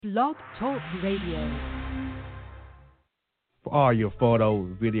Blog Talk Radio. For all your photo,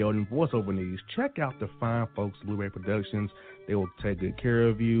 video, and voiceover needs, check out the fine folks at Blueberry Productions. They will take good care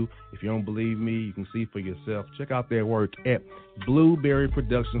of you. If you don't believe me, you can see for yourself. Check out their work at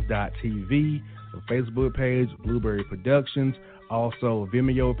blueberryproductions.tv, the Facebook page, Blueberry Productions, also a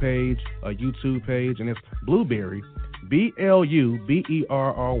Vimeo page, a YouTube page, and it's Blueberry,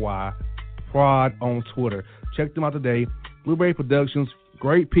 Blueberry, Prod on Twitter. Check them out today. Blueberry Productions,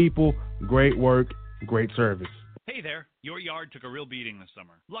 great people, great work, great service. Hey there, your yard took a real beating this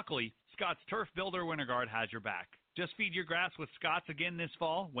summer. Luckily, Scott's Turf Builder Winter Guard has your back. Just feed your grass with Scott's again this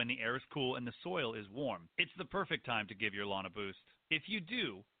fall when the air is cool and the soil is warm. It's the perfect time to give your lawn a boost. If you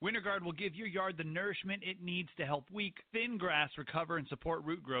do, Winter Guard will give your yard the nourishment it needs to help weak, thin grass recover and support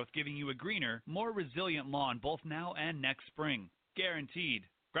root growth, giving you a greener, more resilient lawn both now and next spring. Guaranteed.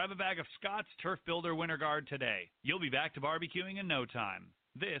 Grab a bag of Scott's Turf Builder Winter Guard today. You'll be back to barbecuing in no time.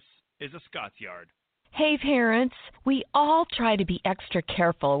 This is a Scott's Yard. Hey parents, we all try to be extra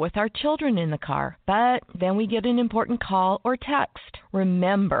careful with our children in the car, but then we get an important call or text.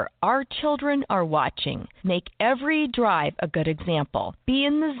 Remember, our children are watching. Make every drive a good example. Be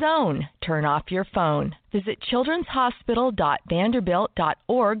in the zone. Turn off your phone. Visit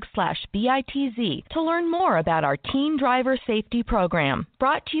childrenshospital.vanderbilt.org/BITZ to learn more about our Teen Driver Safety Program.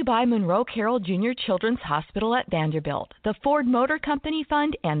 Brought to you by Monroe Carroll Jr. Children's Hospital at Vanderbilt, the Ford Motor Company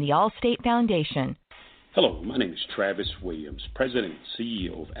Fund, and the Allstate Foundation. Hello, my name is Travis Williams, President and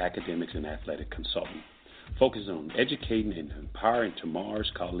CEO of Academics and Athletic Consulting, focusing on educating and empowering tomorrow's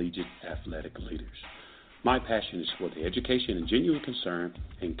collegiate athletic leaders. My passion is for the education and genuine concern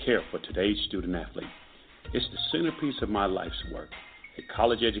and care for today's student athlete. It's the centerpiece of my life's work. A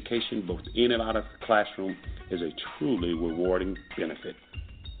college education, both in and out of the classroom, is a truly rewarding benefit.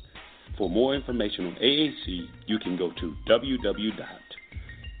 For more information on AAC, you can go to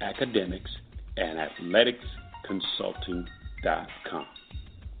www.academicsandathleticsconsulting.com.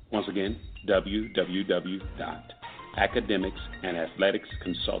 Once again,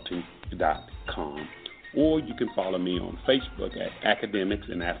 www.academicsandathleticsconsulting.com. Or you can follow me on Facebook at Academics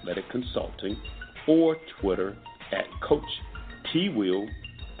and Athletic Consulting, or Twitter at Coach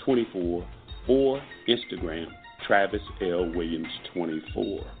TWill24, or Instagram Travis L. Williams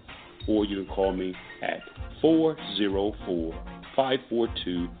 24. Or you can call me at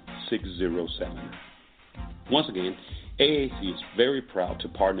 404-542-6079. Once again, AAC is very proud to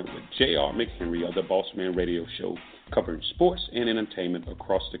partner with J.R. McHenry of the Bossman Radio Show, covering sports and entertainment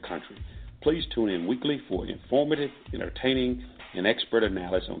across the country. Please tune in weekly for informative, entertaining, and expert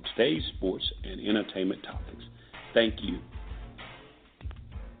analysis on today's sports and entertainment topics. Thank you.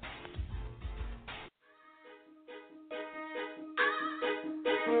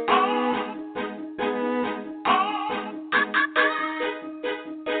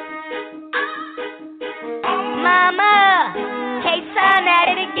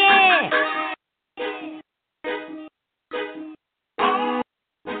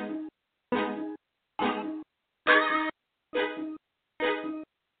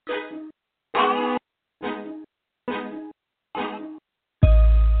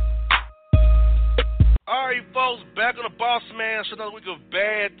 Back on the Bossman Show, another week of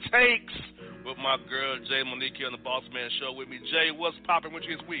bad takes with my girl Jay Monique here on the Bossman Show with me. Jay, what's popping with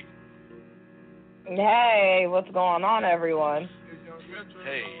you this week? Hey, what's going on, everyone?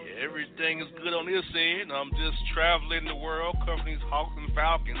 Hey, everything is good on this end. I'm just traveling the world, covering these Hawks and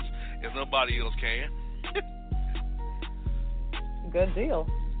Falcons as nobody else can. Good deal.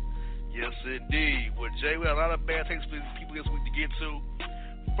 Yes, indeed. Well, Jay, we have a lot of bad takes for these people this week to get to.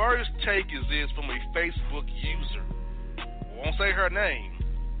 First take is this from a Facebook user. I won't say her name.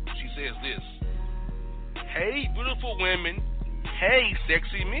 She says this: "Hey, beautiful women. Hey,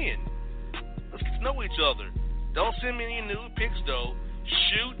 sexy men. Let's get to know each other. Don't send me any nude pics, though.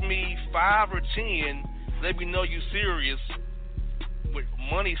 Shoot me 5 or 10. Let me know you serious. With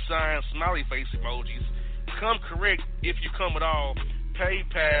money sign, smiley face emojis. Come correct if you come at all.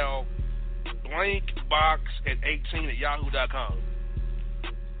 PayPal, blankbox18@yahoo.com.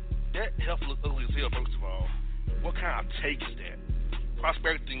 That helps look ugly as hell, first of all. What kind of take is that?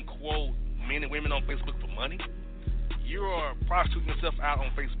 Prospecting, quote, men and women on Facebook for money? You are prostituting yourself out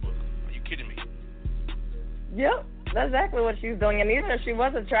on Facebook. Are you kidding me? Yep, that's exactly what she's doing. And even if she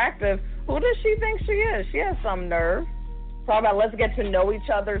was attractive, who does she think she is? She has some nerve. Talk about let's get to know each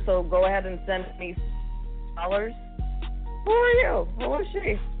other, so go ahead and send me $. Who are you? Who is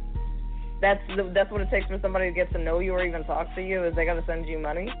she? That's what it takes for somebody to get to know you or even talk to you, is they got to send you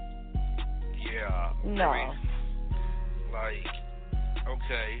money? Yeah. No. Like,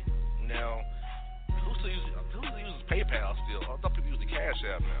 okay, now, who who uses PayPal still? I thought people use the Cash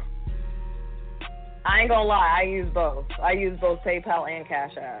App now. I ain't gonna lie, I use both. I use both PayPal and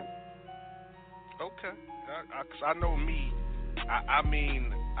Cash App. Okay. Cause I know me. I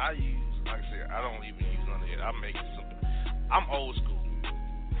mean, I use, like I said, I don't even use none of it. I make it simple. I'm old school.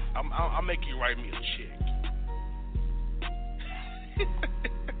 I'll make you write me a check.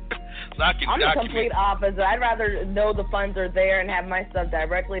 So I can I'm document. the complete opposite. I'd rather know the funds are there and have my stuff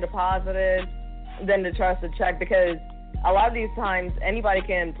directly deposited than to trust a check, because a lot of these times anybody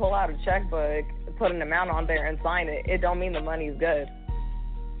can pull out a checkbook, put an amount on there, and sign it. It don't mean the money's good.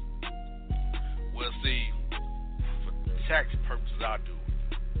 Well, see, for tax purposes, I do.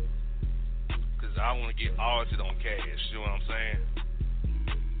 Because I want to get audited on cash. You know what I'm saying?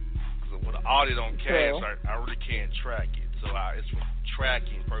 Because with an audit on cash, I really can't track it. So it's for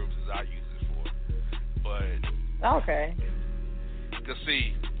tracking purposes I use it for. But okay. Because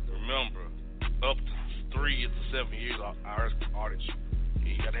see, remember, up to 3 to 7 years, IRS will audit you. And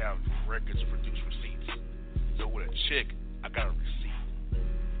you got to have records to produce receipts. So with a check, I got a receipt.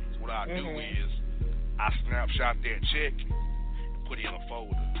 So what I do is I snapshot that check and put it in a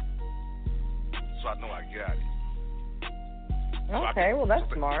folder, so I know I got it. Okay, well that's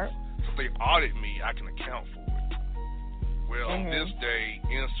smart. So if they audit me, I can account for it. Well, on this day,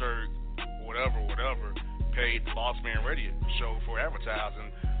 insert whatever, paid the Bossman radio show for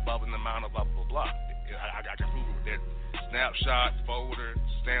advertising, above an amount of blah, blah, blah. I can prove it with that snapshot, folder,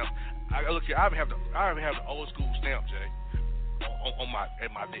 stamp. I even have the old school stamp, Jay,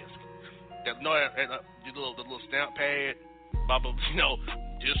 at my desk. The little stamp pad, blah, blah,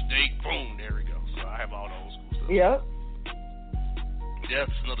 this date, boom, there we go. So I have all the old school stuff. Yep.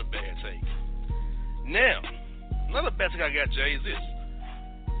 That's another bad take. Now, another bad take I got, Jay, is this.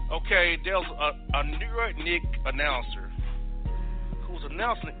 Okay, there's a New York Knicks announcer who was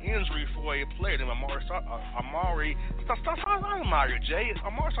announcing an injury for a player named Amari Stoudemire, Jay.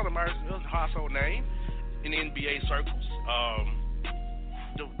 Amari Stoudemire is a household name in the NBA circles.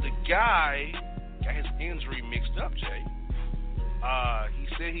 The guy got his injury mixed up, Jay. He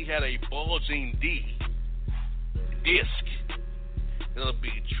said he had a bulging disc. It'll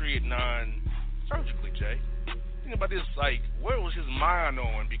be treated non-surgically, Jay. Think about this, like, where was his mind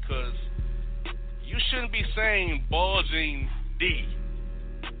on? Because you shouldn't be saying bulging D.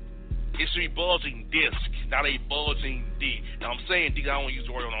 It should be bulging disc, not a bulging D. Now, I'm saying D, I don't use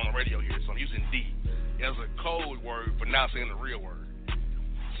the word on the radio here, so I'm using D as a code word for not saying the real word.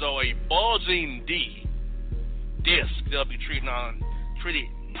 So a bulging disc, they'll be treated non-surgically,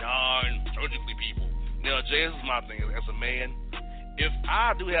 people. Now, Jay, this is my thing as a man. If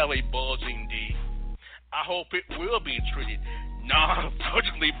I do have a bulging D, I hope it will be treated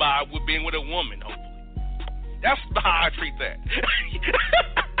non-surgically by being with a woman, hopefully. That's how I treat that.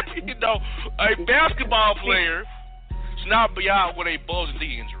 A basketball player should not be out with a bulging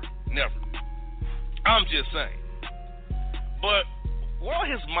D injury. Never. I'm just saying. But what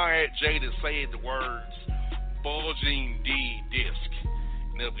his mind at, Jay, to say the words bulging D disc,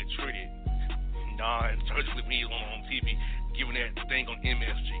 and they'll be treated non-surgically when he's on TV, giving that thing on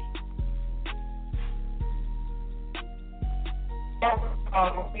MSG.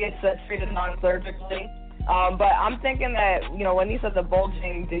 It's treated non-surgically. But I'm thinking that, when he said the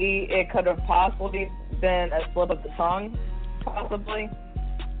bulging D, it could have possibly been a slip of the tongue, possibly.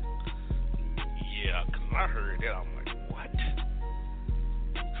 Yeah, because when I heard that, I'm like, what?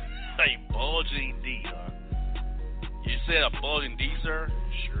 A bulging D, huh? You said a bulging D, sir?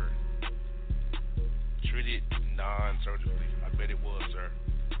 Sure. Treated non-surgically. I bet it was, sir.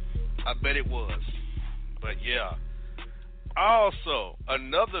 I bet it was. But yeah. Also,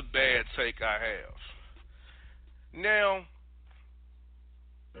 another bad take I have. Now,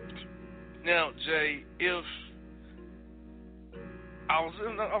 Jay, if I was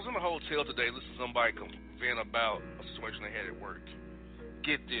in a hotel today listening to somebody vent about a situation they had at work.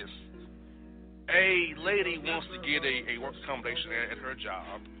 Get this. A lady wants to get a work accommodation at her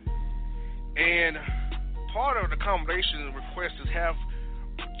job, and part of the accommodation request is have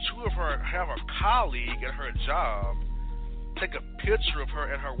a colleague at her job take a picture of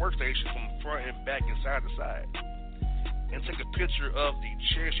her at her workstation from front and back and side to side, and take a picture of the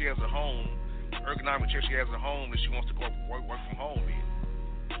chair she has at home, the ergonomic chair she has at home that she wants to go work from home in,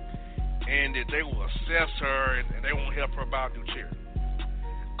 and that they will assess her and they won't help her buy a new chair.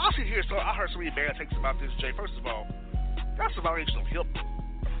 I heard so many bad takes about this, Jay. First of all, that's a violation of HIPAA,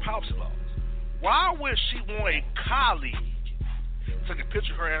 privacy laws. Why would she want a colleague to take a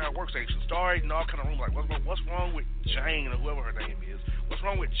picture of her at her workstation, starting in all kind of rooms, like what's wrong with Jane or whoever her name is? What's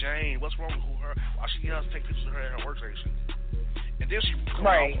wrong with Jane? What's wrong with her? Why she has to take pictures of her at her workstation? And then she comes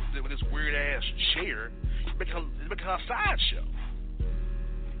right. off with this weird ass chair. It's making her a sideshow.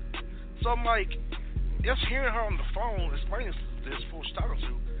 So I'm like, just hearing her on the phone explaining this full she's talking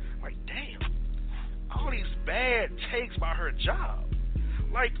to, I'm like, damn, all these bad takes about her job.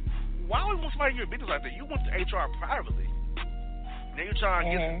 Like, why would you want somebody in your business like that? You went to HR privately. Now you're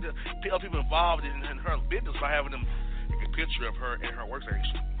trying to get other people involved in her business by having them take a picture of her in her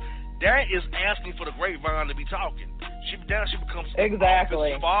workstation. That is asking for the grapevine to be talking. She becomes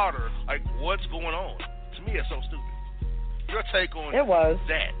exactly fodder. Like, what's going on? To me, it's so stupid. Your take on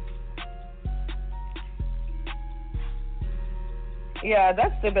that? Yeah,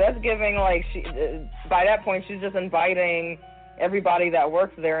 that's stupid. That's giving, like, by that point, she's just inviting everybody that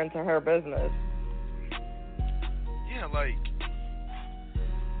works there into her business. Yeah, like,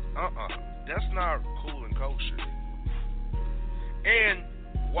 that's not cool and kosher. And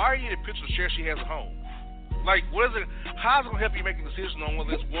why are you in a picture of the chair she has at home? Like, what is it? How's it going to help you make a decision on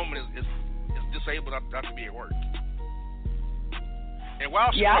whether this woman is disabled not to be at work? And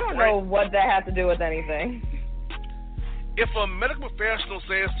while she I don't know what that has to do with anything. If a medical professional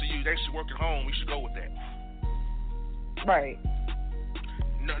says to you they should work at home, you should go with that. Right.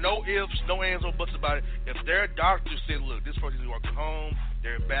 No ifs, no ands, no buts about it. If their doctor said, look, this person needs to work at home,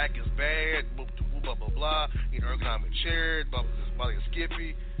 their back is bad, blah, blah, blah, blah, need an ergonomic chair, blah, this body is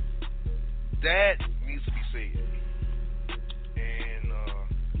skippy, that needs to be said. And,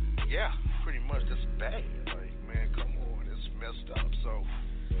 yeah, pretty much that's bad. Like, man, come on, it's messed up. So,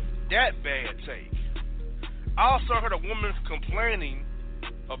 that bad take. I also heard a woman complaining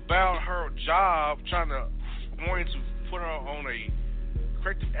about her job, wanting to put her on a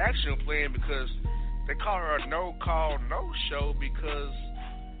corrective action plan because they call her a no-call, no-show because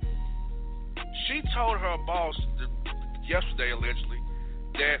she told her boss yesterday, allegedly,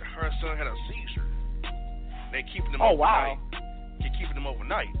 that her son had a seizure. They're keeping him overnight. They're keeping him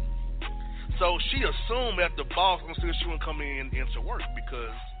overnight. So she assumed that the boss said she wouldn't come into work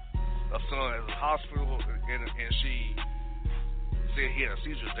because her son is in the hospital, and she said he had a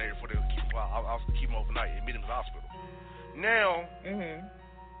seizure today before they would keep him overnight and meet him in the hospital. Now,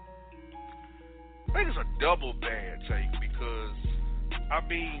 I think it's a double bad take because, I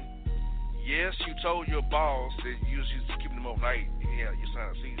mean, yes, you told your boss that you was just keeping him overnight and your son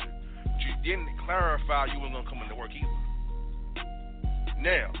had a seizure, but you didn't clarify you weren't going to come into work either.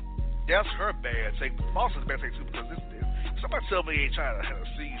 Now, that's her bad take. The boss is a bad take too because if somebody tell me they had a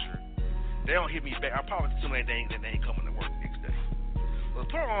seizure, they don't hit me back. I probably tell them they ain't coming to work the next day. So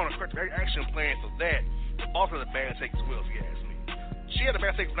put her on a corrective action plan for that. The boss has a bad take as well, if you ask me. She had a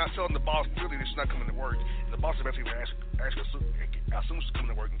bad take for not telling the boss clearly that she's not coming to work. And the boss had a bad take for actually as soon as she's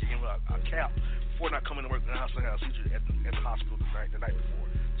coming to work and giving her a cap before not coming to work and also had a seizure at the hospital the night before.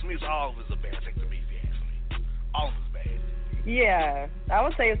 To me, all of it is a bad take to me, if you ask me. All of it is bad. Yeah, I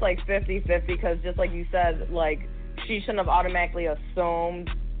would say it's like 50-50 because just like you said, like, she shouldn't have automatically assumed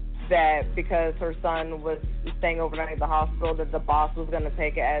that because her son was staying overnight at the hospital that the boss was going to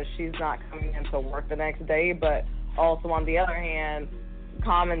take it as she's not coming into work the next day. But also on the other hand,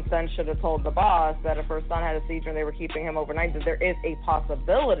 common sense should have told the boss that if her son had a seizure and they were keeping him overnight, that there is a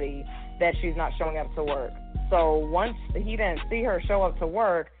possibility that she's not showing up to work. So once he didn't see her show up to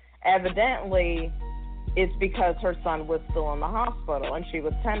work, evidently it's because her son was still in the hospital and she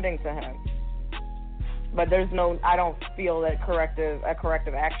was tending to him. But I don't feel that a corrective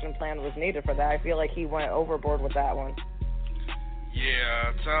action plan was needed for that. I feel like he went overboard with that one.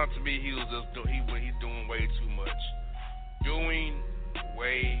 Yeah, it sounds to me he's doing way too much. Doing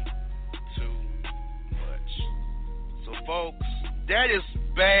way too much. So, folks, that is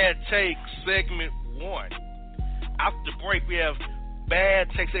Bad Take segment 1. After the break, we have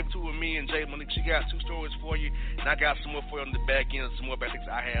Bad Takes segment 2 with me and Jay Monique. She got 2 stories for you, and I got some more for you on the back end, some more bad takes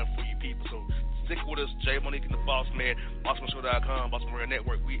I have for you people. So, stick with us, Jay Monique and the Bossman, BossmanShow.com, Bossman Radio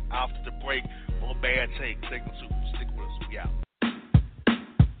Network. We after the break, more Bad Take segment 2. Stick with us. We out.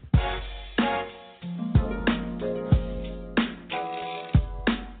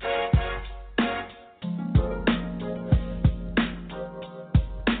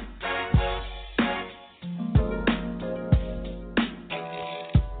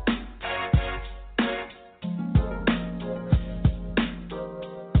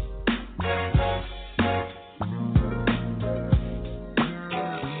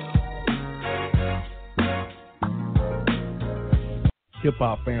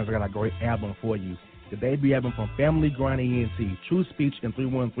 Hip-hop fans, I got a great album for you. The debut album from Family Grind ENT, True Speech and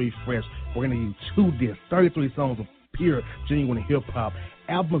 313 Fresh. We're going to give you 2 discs, 33 songs of pure, genuine hip-hop.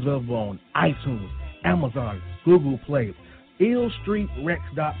 Albums available on iTunes, Amazon, Google Play,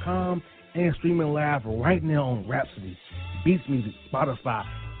 illstreetrex.com, and streaming live right now on Rhapsody. Beats Music, Spotify,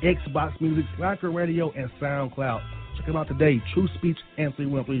 Xbox Music, Slacker Radio, and SoundCloud. Check them out today. True Speech and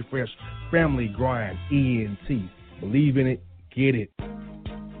 313 Fresh. Family Grind ENT. Believe in it. Get it.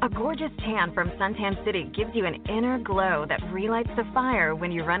 A gorgeous tan from Suntan City gives you an inner glow that relights the fire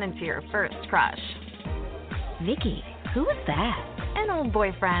when you run into your first crush. Vicky, who is that? An old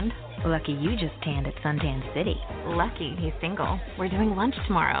boyfriend. Lucky you just tanned at Suntan City. Lucky he's single. We're doing lunch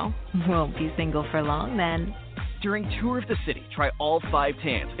tomorrow. Won't be single for long then. During Tour of the City, try all 5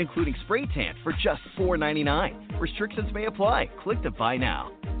 tans, including spray tan, for just $4.99. Restrictions may apply. Click to buy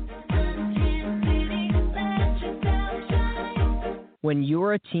now. When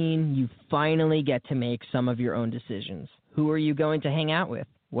you're a teen, you finally get to make some of your own decisions. Who are you going to hang out with?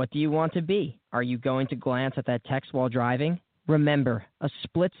 What do you want to be? Are you going to glance at that text while driving? Remember, a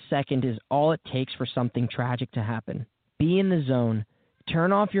split second is all it takes for something tragic to happen. Be in the zone.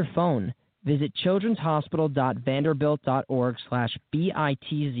 Turn off your phone. Visit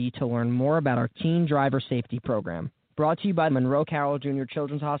childrenshospital.vanderbilt.org/BITZ to learn more about our teen driver safety program. Brought to you by Monroe Carroll Jr.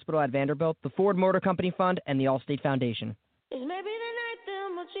 Children's Hospital at Vanderbilt, the Ford Motor Company Fund, and the Allstate Foundation. It's maybe the night that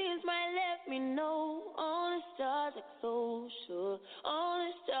my dreams might let me know. All the stars are so sure. All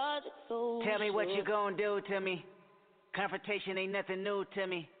the stars are so Tell me what you gonna do to me. Confrontation ain't nothing new to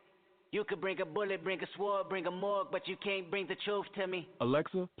me. You could bring a bullet, bring a sword, bring a morgue, but you can't bring the truth to me.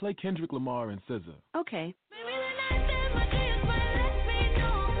 Alexa, play Kendrick Lamar and SZA. Okay.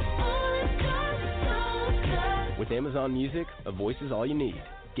 With Amazon Music, a voice is all you need.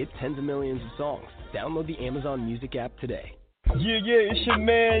 Get tens of millions of songs. Download the Amazon Music app today. Yeah, it's your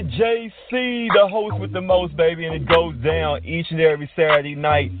man JC, the host with the most, baby, and it goes down each and every Saturday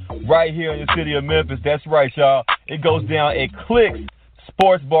night right here in the city of Memphis. That's right, y'all. It goes down at Clicks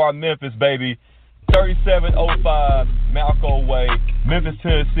Sports Bar Memphis, baby. 3705 Malco Way, Memphis,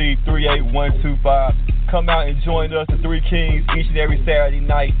 Tennessee, 38125. Come out and join us, the Three Kings, each and every Saturday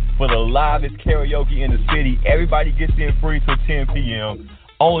night for the livest karaoke in the city. Everybody gets in free till 10 p.m.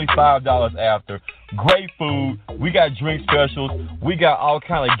 Only $5 after. Great food. We got drink specials. We got all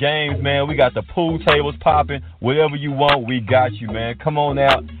kind of games, man. We got the pool tables popping. Whatever you want, we got you, man. Come on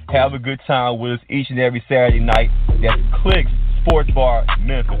out. Have a good time with us each and every Saturday night. That's Clicks Sports Bar,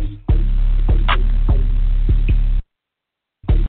 Memphis.